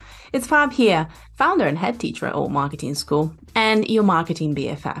It's Fab here, founder and head teacher at Alt Marketing School and your marketing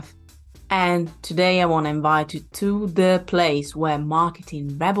BFF. And today I want to invite you to the place where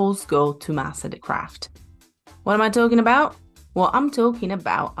marketing rebels go to master the craft. What am I talking about? Well, I'm talking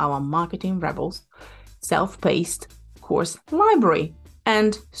about our marketing rebels, self-paced course library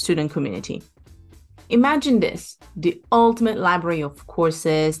and student community. Imagine this, the ultimate library of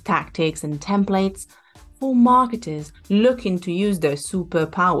courses, tactics, and templates for marketers looking to use their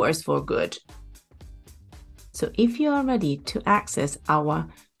superpowers for good. So if you are ready to access our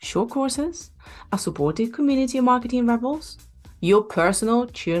short courses, a supportive community of marketing rebels, your personal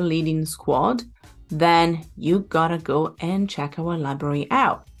cheerleading squad, then you gotta go and check our library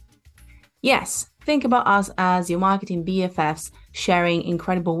out. Yes, think about us as your marketing BFFs sharing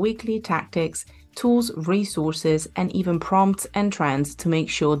incredible weekly tactics, tools, resources, and even prompts and trends to make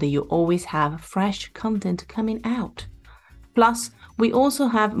sure that you always have fresh content coming out. Plus, we also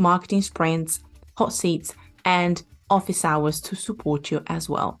have marketing sprints, hot seats, and office hours to support you as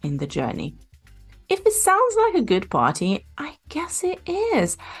well in the journey. If it sounds like a good party, I guess it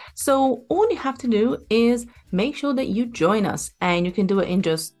is. So all you have to do is make sure that you join us, and you can do it in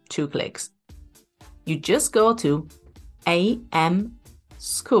just 2 clicks. You just go to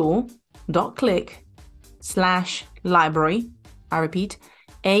amschool.click/library. I repeat,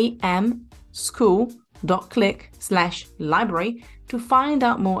 amschool.click/library to find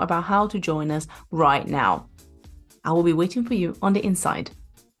out more about how to join us right now. I will be waiting for you on the inside.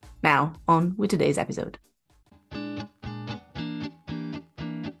 Now, on with today's episode.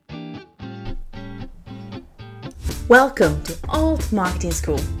 Welcome to Alt Marketing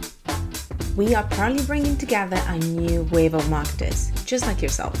School. We are proudly bringing together a new wave of marketers, just like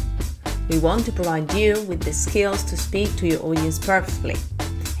yourself. We want to provide you with the skills to speak to your audience perfectly,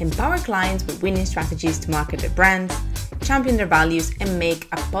 empower clients with winning strategies to market their brands, champion their values, and make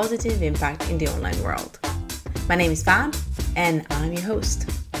a positive impact in the online world. My name is Fab, and I'm your host.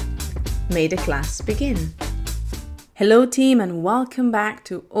 May the class begin. Hello team, and welcome back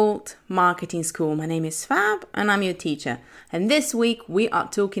to Alt Marketing School. My name is Fab and I'm your teacher. And this week we are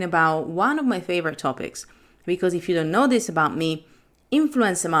talking about one of my favorite topics, because if you don't know this about me,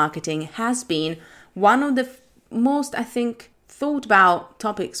 influencer marketing has been one of the most, I think, thought about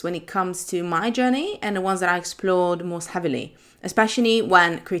topics when it comes to my journey, and the ones that I explored most heavily, especially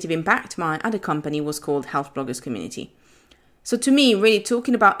when Creative Impact, my other company, was called Health Bloggers Community. So to me, really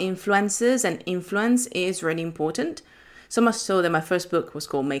talking about influencers and influence is really important. So much so that my first book was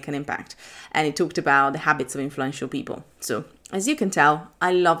called Make an Impact, and it talked about the habits of influential people. So as you can tell,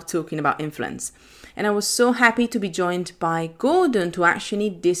 I love talking about influence. And I was so happy to be joined by Gordon to actually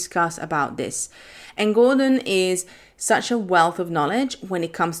discuss about this. And Gordon is such a wealth of knowledge when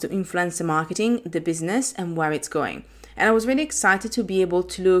it comes to influencer marketing, the business, and where it's going. And I was really excited to be able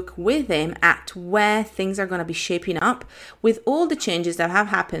to look with him at where things are going to be shaping up with all the changes that have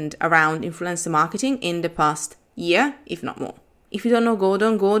happened around influencer marketing in the past year, if not more. If you don't know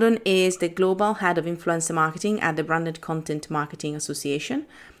Gordon, Gordon is the global head of influencer marketing at the Branded Content Marketing Association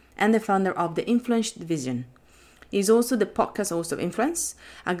and the founder of the Influence Division. He's also the podcast host of Influence,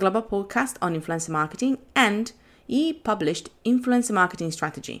 a global podcast on influencer marketing, and he published Influencer Marketing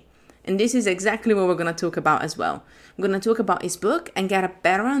Strategy. And this is exactly what we're going to talk about as well. I'm going to talk about his book and get a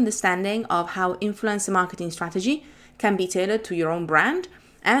better understanding of how influencer marketing strategy can be tailored to your own brand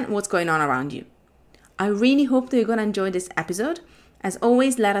and what's going on around you. I really hope that you're going to enjoy this episode. As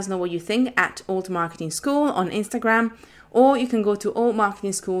always, let us know what you think at Alt Marketing School on Instagram, or you can go to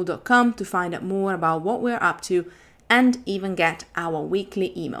altmarketingschool.com to find out more about what we're up to and even get our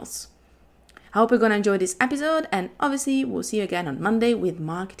weekly emails. I hope you're going to enjoy this episode, and obviously we'll see you again on Monday with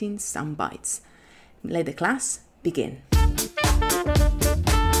Marketing Soundbites. Let the class begin.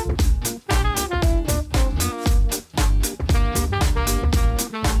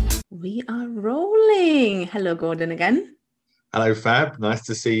 We are rolling. Hello, Gordon, again. Hello, Fab. Nice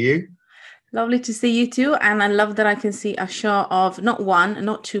to see you. Lovely to see you too. And I love that I can see a shot of not 1,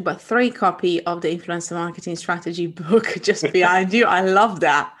 not 2, but 3 copy of the Influencer Marketing Strategy book just behind you. I love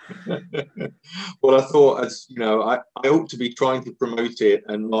that. Well, I thought, as you know, I ought to be trying to promote it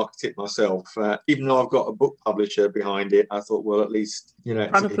and market it myself. Even though I've got a book publisher behind it, I thought, well, at least,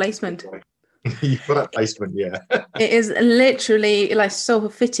 Product placement. Product placement, yeah. It is literally like so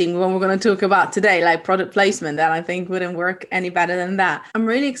fitting when we're going to talk about today, like product placement, that I think wouldn't work any better than that. I'm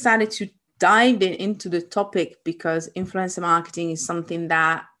really excited to dive into the topic because influencer marketing is something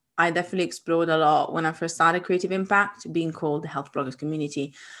that I definitely explored a lot when I first started Creative Impact, being called the Health Bloggers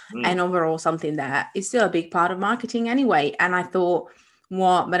Community, and overall something that is still a big part of marketing anyway. And I thought,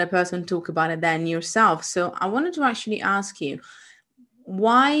 what better person to talk about it than yourself? So I wanted to actually ask you,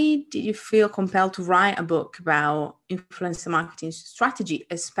 why did you feel compelled to write a book about influencer marketing strategy,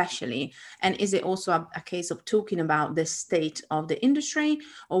 especially? And is it also a case of talking about the state of the industry,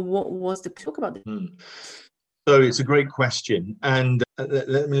 or what was the talk about? So it's a great question. And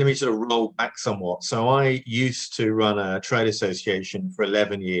let me sort of roll back somewhat. So I used to run a trade association for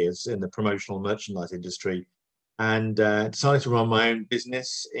 11 years in the promotional merchandise industry, and decided to run my own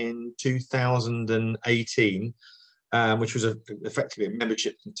business in 2018. Which was effectively a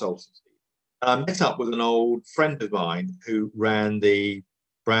membership consultancy. And I met up with an old friend of mine who ran the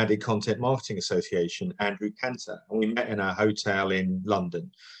Branded Content Marketing Association, Andrew Cantor, and we met in a hotel in London.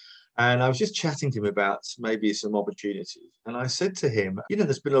 And I was just chatting to him about maybe some opportunities. And I said to him,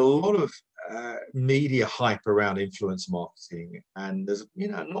 there's been a lot of media hype around influencer marketing, and there's,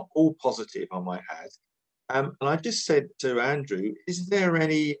 not all positive, I might add. And I just said to Andrew, there's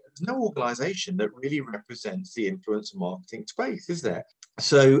no organization that really represents the influencer marketing space, is there?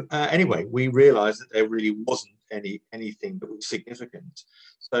 So anyway, we realized that there really wasn't anything that was significant.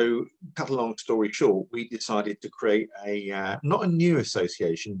 So cut a long story short, we decided to create not a new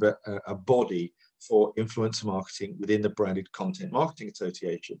association, but a body for influencer marketing within the Branded Content Marketing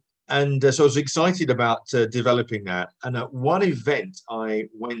Association. And so I was excited about developing that. And at one event I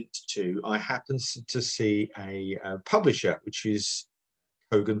went to, I happened to see a publisher, which is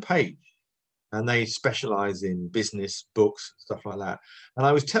Kogan Page. And they specialize in business, books, stuff like that. And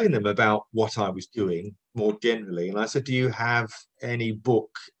I was telling them about what I was doing more generally. And I said, do you have any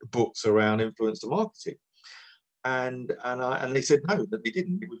books around influencer marketing? And they said no, that they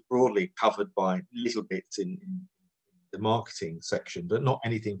didn't. It was broadly covered by little bits in the marketing section, but not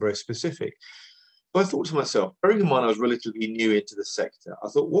anything very specific. So I thought to myself, bearing in mind I was relatively new into the sector, I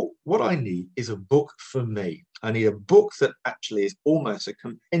thought, what I need is a book for me. I need a book that actually is almost a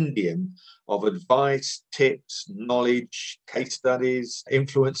compendium of advice, tips, knowledge, case studies,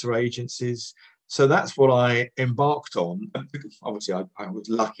 influencer agencies. So that's what I embarked on. Obviously, I was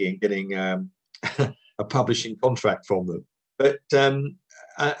lucky in getting a publishing contract from them. But and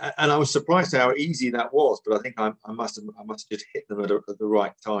I was surprised how easy that was. But I think I must have just hit them at the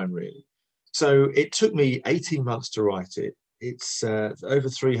right time, really. So it took me 18 months to write it. It's over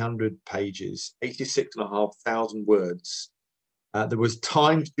 300 pages, 86,500 words. There was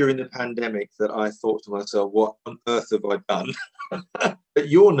times during the pandemic that I thought to myself, what on earth have I done? But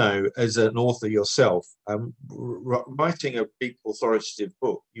you'll know, as an author yourself, writing a big authoritative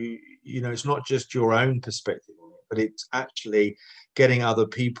book, you know, it's not just your own perspective, but it's actually getting other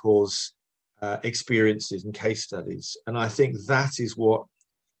people's experiences and case studies. And I think that is what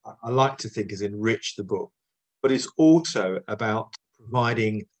I like to think has enriched the book. But it's also about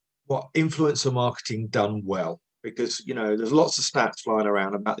providing what influencer marketing done well. Because, you know, there's lots of stats flying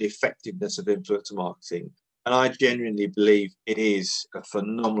around about the effectiveness of influencer marketing. And I genuinely believe it is a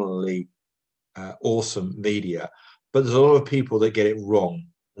phenomenally awesome media. But there's a lot of people that get it wrong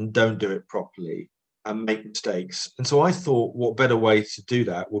and don't do it properly and make mistakes. And so I thought what better way to do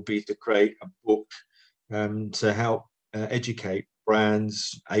that would be to create a book to help educate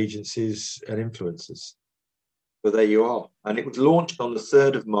brands, agencies, and influencers. So there you are. And it was launched on the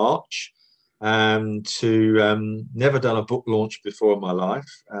 3rd of March. Never done a book launch before in my life.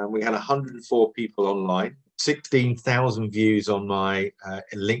 We had 104 people online, 16,000 views on my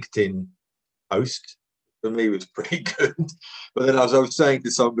LinkedIn post. For me, was pretty good. But then, as I was saying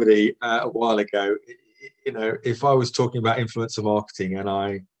to somebody a while ago, you know, if I was talking about influencer marketing and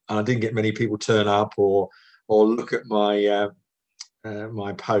I didn't get many people turn up or look at my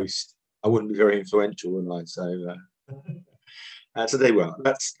my post, I wouldn't be very influential, wouldn't I? So. So there you are.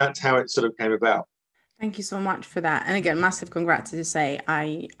 That's how it sort of came about. Thank you so much for that. And again, massive congrats to say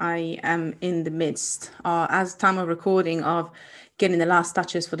I am in the midst, as time of recording, of getting the last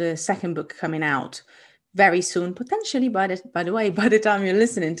touches for the second book coming out very soon, potentially by the time you're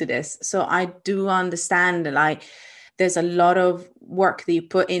listening to this. So I do understand that, like, there's a lot of work that you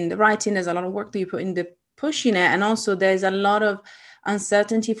put in the writing, there's a lot of work that you put in the pushing it, and also there's a lot of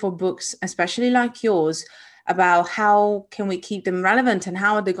uncertainty for books, especially like yours, about how can we keep them relevant and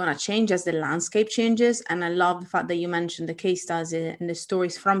how are they going to change as the landscape changes. And I love the fact that you mentioned the case studies and the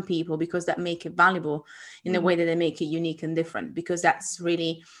stories from people, because that make it valuable in the way that they make it unique and different, because that's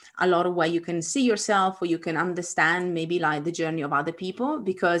really a lot of where you can see yourself, or you can understand maybe like the journey of other people.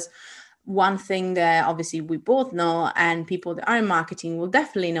 Because one thing that obviously we both know, and people that are in marketing will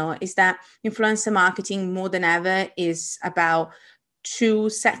definitely know, is that influencer marketing more than ever is about two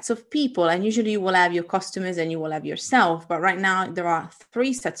sets of people. And usually you will have your customers and you will have yourself. But right now there are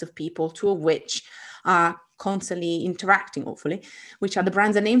three sets of people, two of which are constantly interacting, hopefully, which are the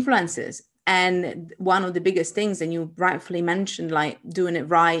brands and the influencers. And one of the biggest things, and you rightfully mentioned, like doing it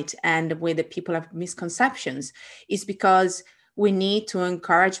right and the way that people have misconceptions, is because we need to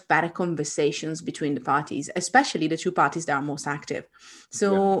encourage better conversations between the parties, especially the two parties that are most active.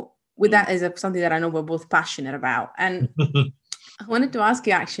 So with that is something that I know we're both passionate about. And I wanted to ask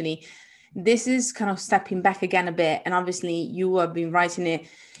you, actually, this is kind of stepping back again a bit. And obviously you have been writing it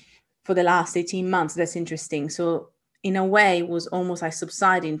for the last 18 months. That's interesting. So in a way, it was almost like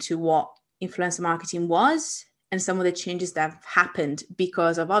subsiding to what influencer marketing was and some of the changes that have happened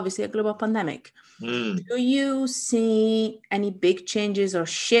because of obviously a global pandemic. Do you see any big changes or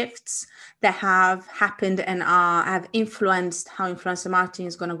shifts that have happened and have influenced how influencer marketing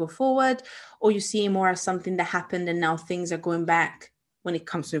is going to go forward? Or you see more as something that happened and now things are going back when it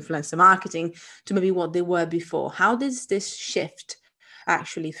comes to influencer marketing to maybe what they were before? How does this shift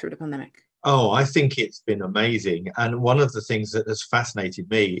actually through the pandemic? Oh, I think it's been amazing. And one of the things that has fascinated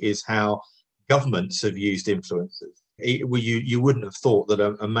me is how governments have used influencers. You wouldn't have thought that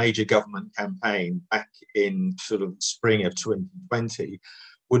a major government campaign back in sort of spring of 2020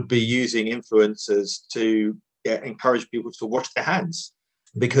 would be using influencers to encourage people to wash their hands.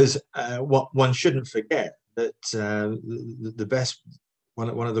 Because what one shouldn't forget that the best,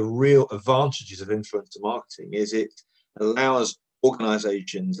 one of the real advantages of influencer marketing is it allows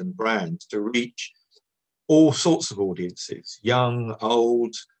organizations and brands to reach all sorts of audiences, young,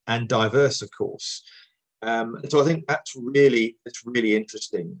 old, and diverse, of course. So I think it's really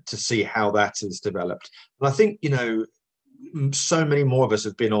interesting to see how that has developed. And I think, so many more of us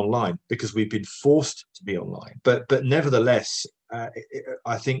have been online because we've been forced to be online. But nevertheless, I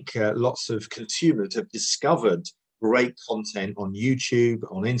think lots of consumers have discovered great content on YouTube,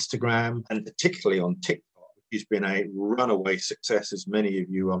 on Instagram, and particularly on TikTok, which has been a runaway success, as many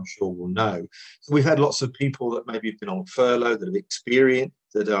of you, I'm sure, will know. So we've had lots of people that maybe have been on furlough, that have experienced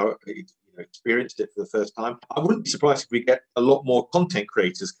it for the first time. I wouldn't be surprised if we get a lot more content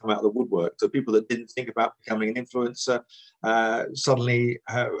creators come out of the woodwork. So people that didn't think about becoming an influencer suddenly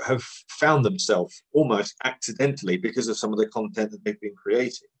have found themselves almost accidentally because of some of the content that they've been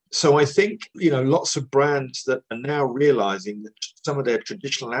creating. So I think, lots of brands that are now realizing that some of their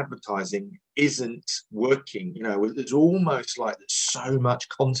traditional advertising isn't working. It's almost like there's so much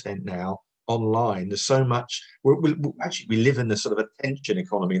content now online. There's so much. We live in the sort of attention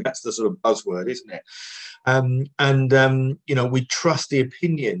economy. That's the sort of buzzword, isn't it? We trust the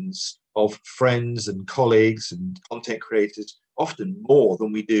opinions of friends and colleagues and content creators often more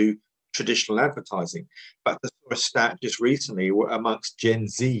than we do traditional advertising. But I saw a stat just recently amongst Gen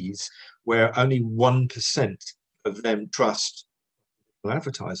Zs where only 1% of them trust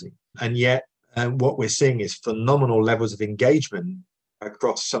advertising. And yet what we're seeing is phenomenal levels of engagement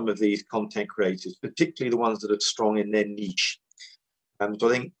across some of these content creators, particularly the ones that are strong in their niche.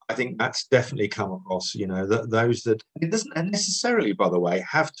 So I think that's definitely come across, those that, it doesn't necessarily, by the way,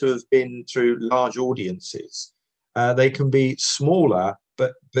 have to have been through large audiences. They can be smaller,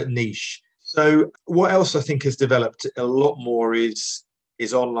 but niche. So what else I think has developed a lot more is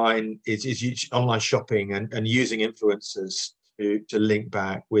online shopping and using influencers to link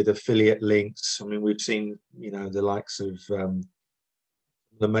back with affiliate links. I mean, we've seen, the likes of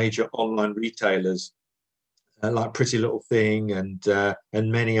the major online retailers like Pretty Little Thing and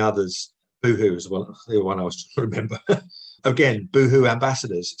many others. Boohoo as well, the one I was trying to remember. Again, Boohoo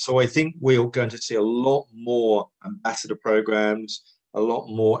ambassadors. So I think we're going to see a lot more ambassador programs, a lot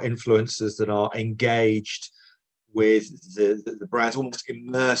more influencers that are engaged with the brands, almost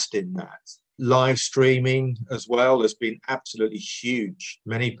immersed in that. Live streaming as well has been absolutely huge.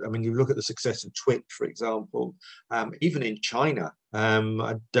 You look at the success of Twitch, for example, even in China. I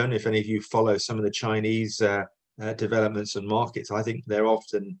don't know if any of you follow some of the Chinese developments and markets. I think they're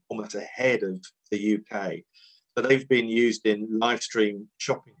often almost ahead of the UK. So they've been used in live stream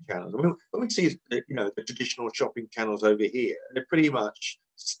shopping channels. When we see the traditional shopping channels over here, they're pretty much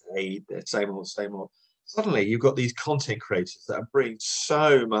stayed the same old. Suddenly you've got these content creators that are bringing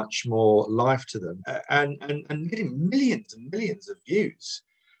so much more life to them and getting millions and millions of views.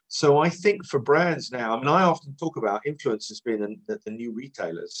 So I think for brands now, I often talk about influencers being the new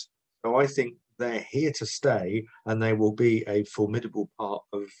retailers. So I think they're here to stay and they will be a formidable part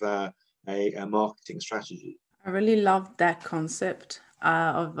of a marketing strategy. I really love that concept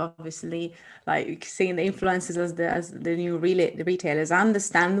of obviously like seeing the influencers as the new retailers. I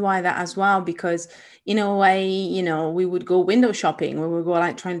understand why that as well, because in a way, we would go window shopping, we would go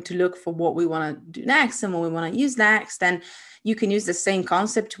like trying to look for what we want to do next and what we want to use next. And, you can use the same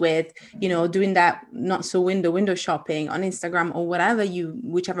concept with, doing that not so window shopping on Instagram or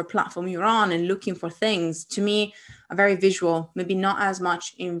whichever platform you're on, and looking for things. To me, a very visual, maybe not as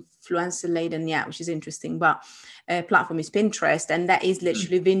much influencer laden yet, which is interesting, but platform is Pinterest, and that is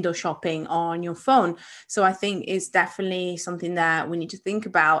literally window shopping on your phone. So I think it's definitely something that we need to think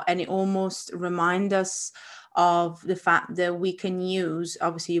about, and it almost reminds us of the fact that we can use,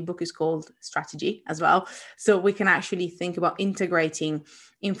 obviously your book is called Strategy as well, so we can actually think about integrating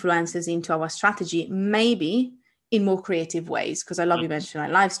influencers into our strategy, maybe in more creative ways, because I love you mentioned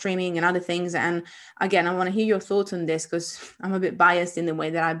like live streaming and other things. And again, I want to hear your thoughts on this, because I'm a bit biased in the way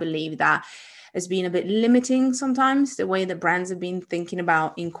that I believe that has been a bit limiting sometimes, the way that brands have been thinking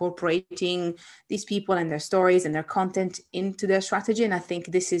about incorporating these people and their stories and their content into their strategy. And I think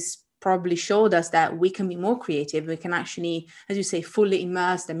this is probably showed us that we can be more creative. We can actually, as you say, fully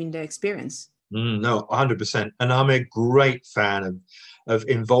immerse them in their experience. No, 100%. And I'm a great fan of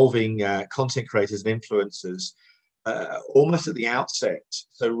involving content creators and influencers almost at the outset.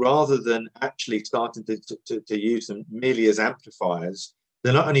 So rather than actually starting to use them merely as amplifiers,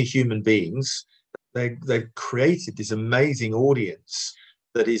 they're not only human beings, they've created this amazing audience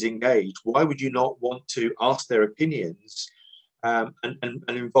that is engaged. Why would you not want to ask their opinions and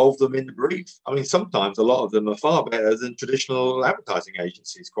involve them in the brief? I mean, sometimes a lot of them are far better than traditional advertising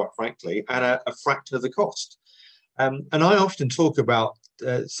agencies, quite frankly, and a fraction of the cost. And I often talk about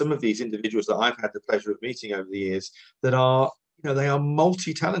some of these individuals that I've had the pleasure of meeting over the years that are, they are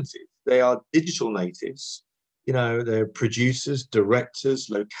multi-talented. They are digital natives. They're producers, directors,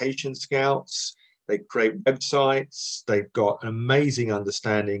 location scouts. They create websites. They've got an amazing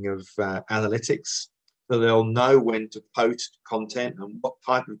understanding of analytics. So they'll know when to post content and what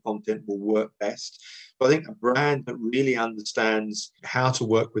type of content will work best. So I think a brand that really understands how to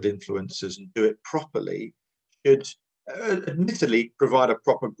work with influencers and do it properly should admittedly provide a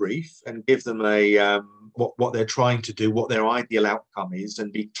proper brief and give them what they're trying to do, what their ideal outcome is,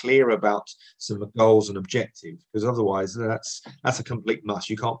 and be clear about some goals and objectives, because otherwise that's a complete must.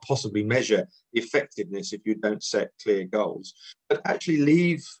 You can't possibly measure the effectiveness if you don't set clear goals, but actually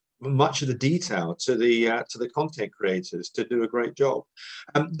leave much of the detail to the content creators to do a great job.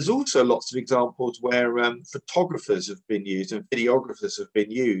 There's also lots of examples where photographers have been used and videographers have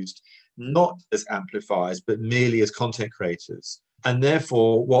been used not as amplifiers but merely as content creators. And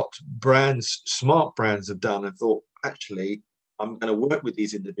therefore what smart brands have done and thought, actually, I'm going to work with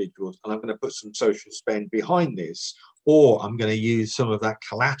these individuals and I'm going to put some social spend behind this, or I'm going to use some of that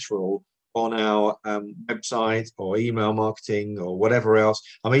collateral on our website or email marketing or whatever else.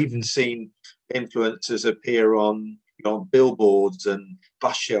 I've even seen influencers appear on billboards and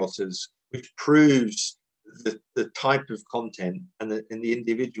bus shelters, which proves the type of content and the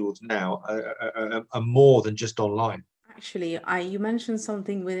individuals now are more than just online. Actually, you mentioned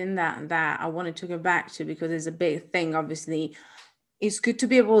something within that I wanted to go back to, because it's a big thing. Obviously, it's good to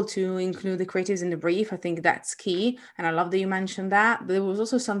be able to include the creatives in the brief. I think that's key. And I love that you mentioned that. But there was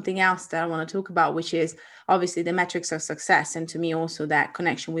also something else that I want to talk about, which is obviously the metrics of success. And to me, also that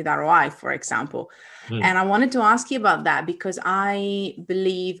connection with ROI, for example. And I wanted to ask you about that, because I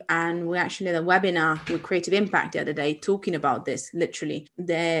believe, and we actually had a webinar with Creative Impact the other day talking about this, literally,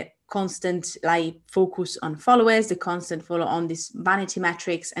 the constant focus on followers, the constant follow on these vanity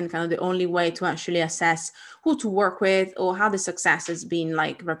metrics, and kind of the only way to actually assess who to work with or how the success has been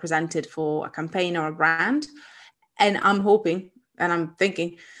represented for a campaign or a brand. And I'm hoping and I'm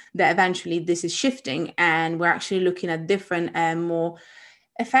thinking that eventually this is shifting and we're actually looking at different and more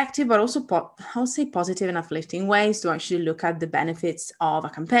effective, but also I'll say positive and uplifting ways to actually look at the benefits of a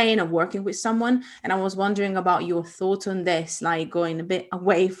campaign, of working with someone. And I was wondering about your thoughts on this, going a bit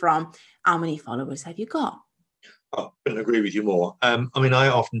away from how many followers have you got? I couldn't agree with you more. I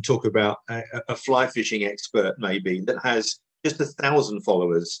often talk about a fly fishing expert maybe that has just 1,000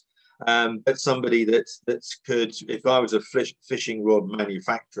 followers, but somebody that could, if I was a fishing rod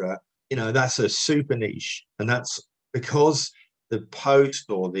manufacturer, that's a super niche, and that's because the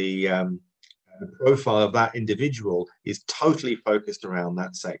post or the profile of that individual is totally focused around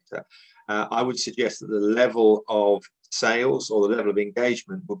that sector. I would suggest that the level of sales or the level of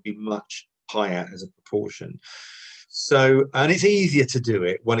engagement would be much higher as a proportion. So, and it's easier to do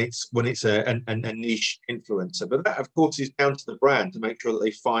it when it's a niche influencer, but that of course is down to the brand to make sure that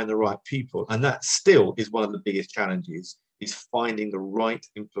they find the right people, and that still is one of the biggest challenges, is finding the right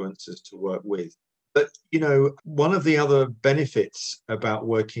influencers to work with. But, one of the other benefits about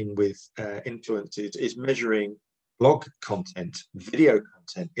working with influencers is measuring blog content, video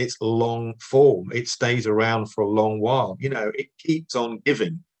content. It's long form. It stays around for a long while. It keeps on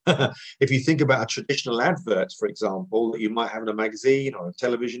giving. If you think about a traditional advert, for example, that you might have in a magazine or a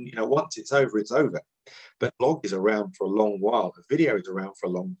television, once it's over, it's over. But blog is around for a long while. The video is around for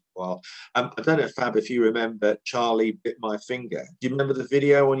a long while. I don't know, Fab, if you remember Charlie Bit My Finger. Do you remember the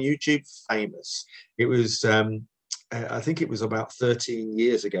video on YouTube? Famous. It was, I think it was about 13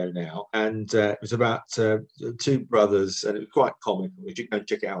 years ago now. And it was about two brothers, and it was quite comical. You can go and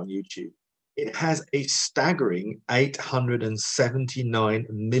check it out on YouTube. It has a staggering 879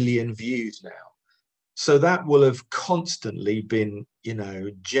 million views now. So that will have constantly been,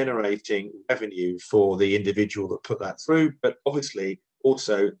 generating revenue for the individual that put that through, but obviously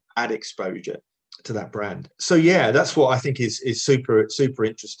also add exposure to that brand. So yeah, that's what I think is super, super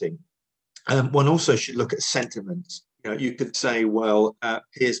interesting. One also should look at sentiment. You could say, well,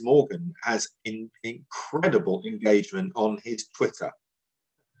 Piers Morgan has incredible engagement on his Twitter,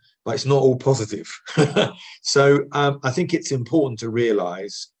 but it's not all positive. So I think it's important to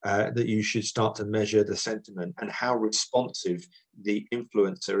realize that you should start to measure the sentiment and how responsive the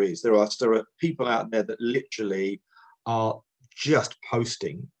influencer is. There are people out there that literally are just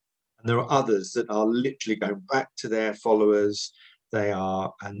posting, and there are others that are literally going back to their followers. They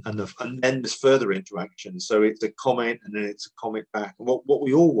are, and then there's further interaction. So it's a comment and then it's a comment back. And what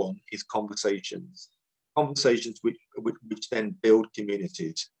we all want is conversations which then build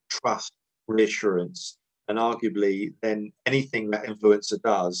communities, trust, reassurance, and arguably then anything that influencer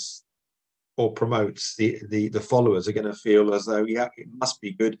does or promotes, the followers are going to feel as though, yeah, it must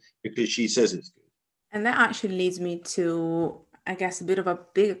be good because she says it's good. And that actually leads me to, I guess, a bit of a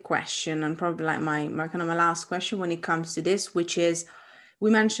bigger question, and probably like my kind of my last question when it comes to this, which is, we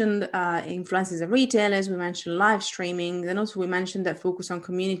mentioned influencers and retailers, we mentioned live streaming, and also we mentioned that focus on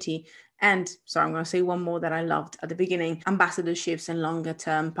community. And sorry, I'm going to say one more that I loved at the beginning, ambassadorships and longer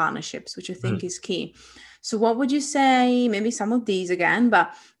term partnerships, which I think is key. So what would you say, maybe some of these again,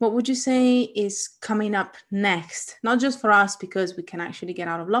 but what would you say is coming up next? Not just for us, because we can actually get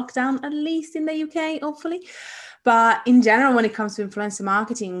out of lockdown, at least in the UK, hopefully. But in general, when it comes to influencer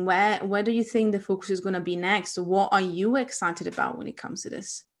marketing, where do you think the focus is going to be next? What are you excited about when it comes to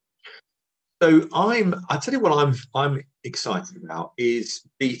this? So I tell you what I'm excited about is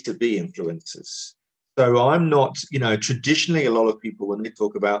B2B influencers. So I'm not, traditionally a lot of people, when they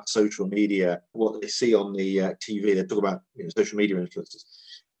talk about social media, what they see on the TV, they talk about social media influencers.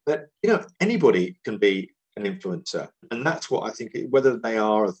 But, anybody can be an influencer. And that's what I think, whether they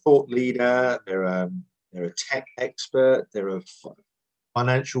are a thought leader, they're a tech expert, they're a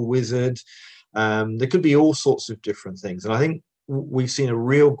financial wizard. There could be all sorts of different things. And I think we've seen a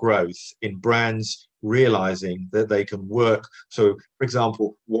real growth in brands realizing that they can work. So, for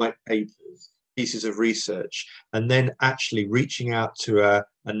example, white papers, pieces of research, and then actually reaching out to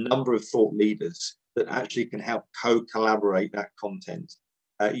a number of thought leaders that actually can help co-collaborate that content,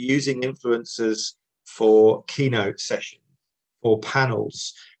 using influencers for keynote sessions, for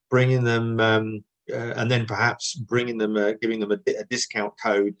panels, bringing them, and then perhaps bringing them, giving them a discount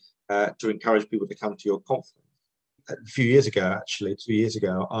code to encourage people to come to your conference. A few years ago, actually, 2 years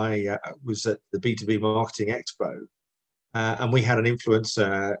ago, I was at the B2B Marketing Expo, and we had an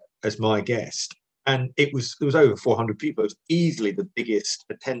influencer as my guest, and there was over 400 people. It was easily the biggest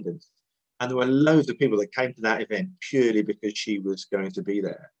attendance, and there were loads of people that came to that event purely because she was going to be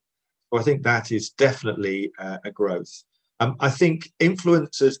there. So I think that is definitely a growth. I think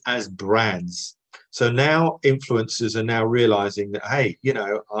influencers as brands. So now influencers are now realizing that, hey,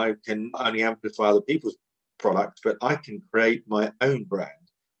 I can not only amplify other people's products, but I can create my own brand.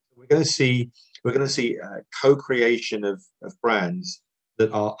 We're going to see co-creation of brands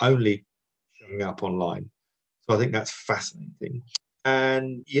that are only showing up online. So I think that's fascinating.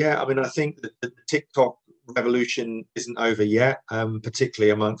 And yeah, I think that the TikTok revolution isn't over yet,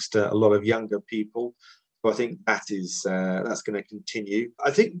 particularly amongst a lot of younger people. So I think that's going to continue. I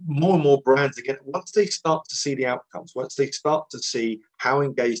think more and more brands, again, once they start to see the outcomes, once they start to see how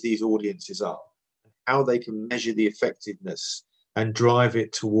engaged these audiences are, how they can measure the effectiveness and drive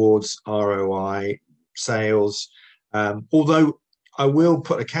it towards ROI, sales. Although I will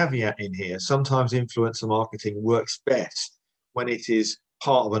put a caveat in here, sometimes influencer marketing works best when it is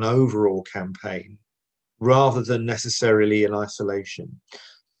part of an overall campaign rather than necessarily in isolation.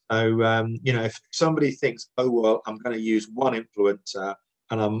 So, if somebody thinks, oh, well, I'm going to use one influencer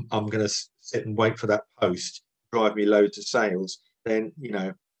and I'm going to sit and wait for that post, drive me loads of sales, then,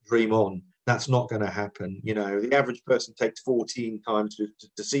 dream on. That's not going to happen. The average person takes 14 times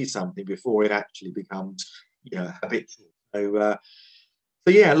to see something before it actually becomes, habitual. So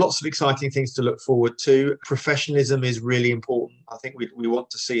yeah, lots of exciting things to look forward to. Professionalism is really important. I think we want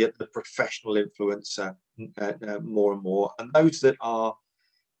to see the professional influencer more and more. And those that are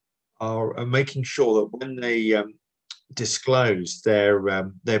are making sure that when they disclose their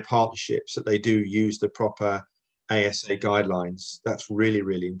partnerships, that they do use the proper ASA guidelines. That's really,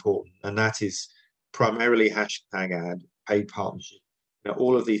 really important. And that is primarily hashtag ad, paid partnership,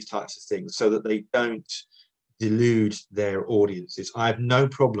 all of these types of things, so that they don't delude their audiences. I have no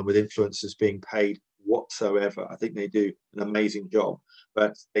problem with influencers being paid whatsoever. I think they do an amazing job,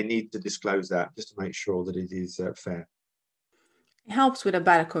 but they need to disclose that just to make sure that it is fair. It helps with a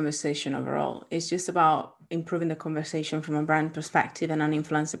better conversation overall. It's just about improving the conversation from a brand perspective and an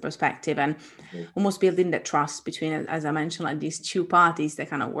influencer perspective, and almost building that trust between, as I mentioned, like these two parties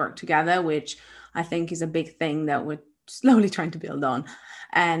that kind of work together, which I think is a big thing that we're slowly trying to build on.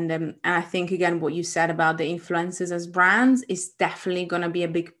 And I think, again, what you said about the influencers as brands is definitely going to be a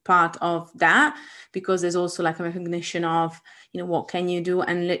big part of that, because there's also like a recognition of, what can you do?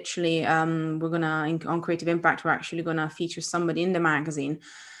 And literally, we're going to, on Creative Impact, we're actually going to feature somebody in the magazine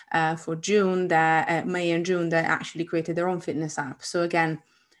for June, that May and June, that actually created their own fitness app. So again,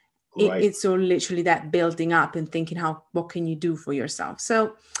 it's all literally that building up and thinking what can you do for yourself?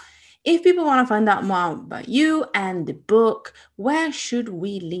 So if people want to find out more about you and the book, where should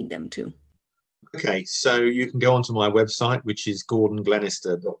we lead them to? Okay, so you can go onto my website, which is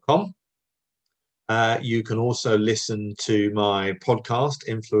gordonglenister.com. You can also listen to my podcast,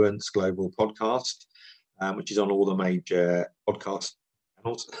 Influence Global Podcast, which is on all the major podcast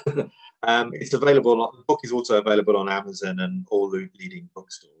channels. It's available. The book is also available on Amazon and all the leading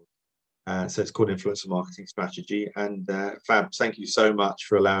bookstores. So it's called Influencer Marketing Strategy. And Fab, thank you so much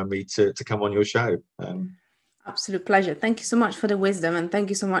for allowing me to come on your show. Absolute pleasure. Thank you so much for the wisdom, and thank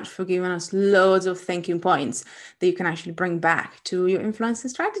you so much for giving us loads of thinking points that you can actually bring back to your influencer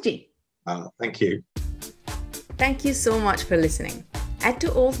strategy. Thank you. Thank you so much for listening. Head to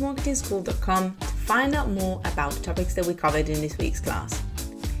altmarketingschool.com to find out more about the topics that we covered in this week's class.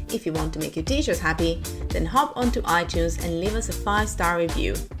 If you want to make your teachers happy, then hop onto iTunes and leave us a 5-star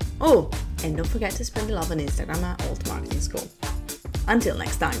review. Oh, and don't forget to spread the love on Instagram at Alt Marketing School. Until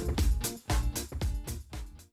next time.